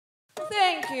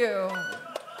Thank you.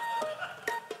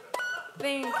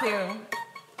 Thank you.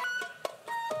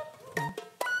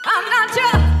 I'm not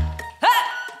your... Hey!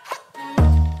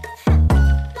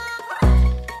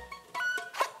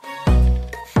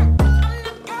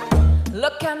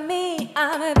 Look at me,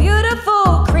 I'm a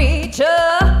beautiful creature.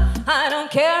 I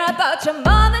don't care about your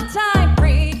modern time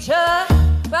preacher.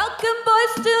 Welcome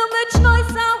boys, too much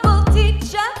noise, I will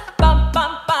teach ya. Bum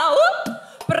bum bum, whoop,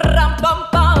 brum bum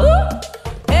bum, whoop.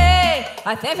 Hey,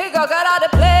 I think we got out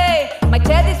of play. My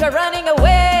teddies are running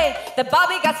away. The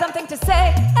Bobby got something to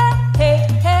say. Hey, hey,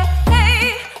 hey,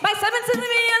 hey. My seven says leave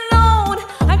me alone.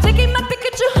 I'm taking my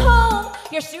Pikachu home.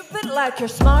 You're stupid like your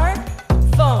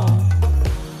smartphone.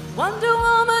 Wonder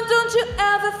Woman, don't you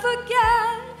ever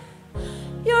forget.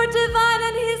 You're divine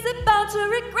and he's about to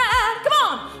regret. Come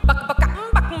on!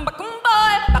 Bakum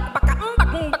boy.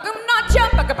 Bakum not your.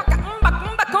 Bakum.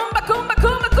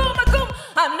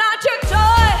 I'm not your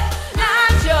toy.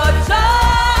 Not your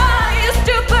toy. You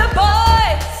stupid boy.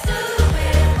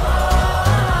 Stupid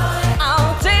boy.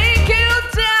 I'll take you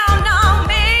down. I'll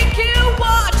make you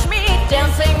watch me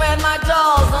dancing with my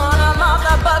dolls on a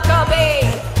motherfucker beat.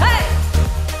 Hey!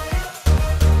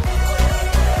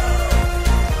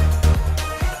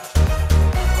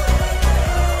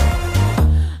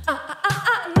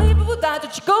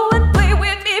 Don't you go and play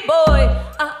with me, boy?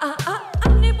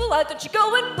 Why don't you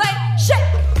go and play?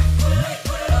 Shake!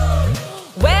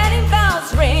 Wedding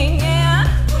bells ringing,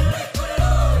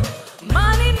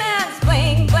 money man's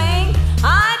bling bling.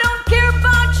 I don't care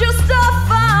about your stuff,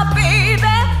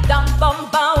 baby. Dum bum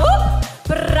bum whoop,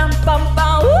 brum bum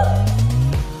bum whoop.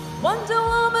 Wonder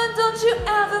Woman, don't you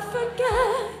ever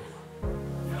forget.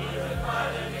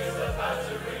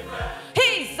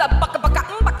 He's a bucka boy.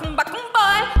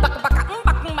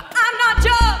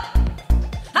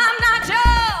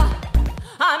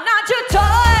 I'm not your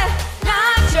toy,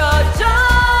 not your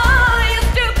toy, you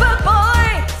stupid boy,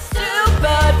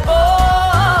 stupid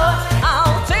boy.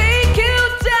 I'll take you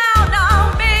down,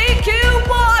 I'll make you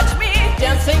watch me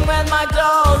dancing with my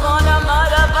dolls on a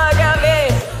motherfucker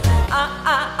beat.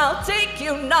 I'll take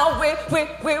you now, we're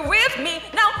with me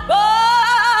now, boy.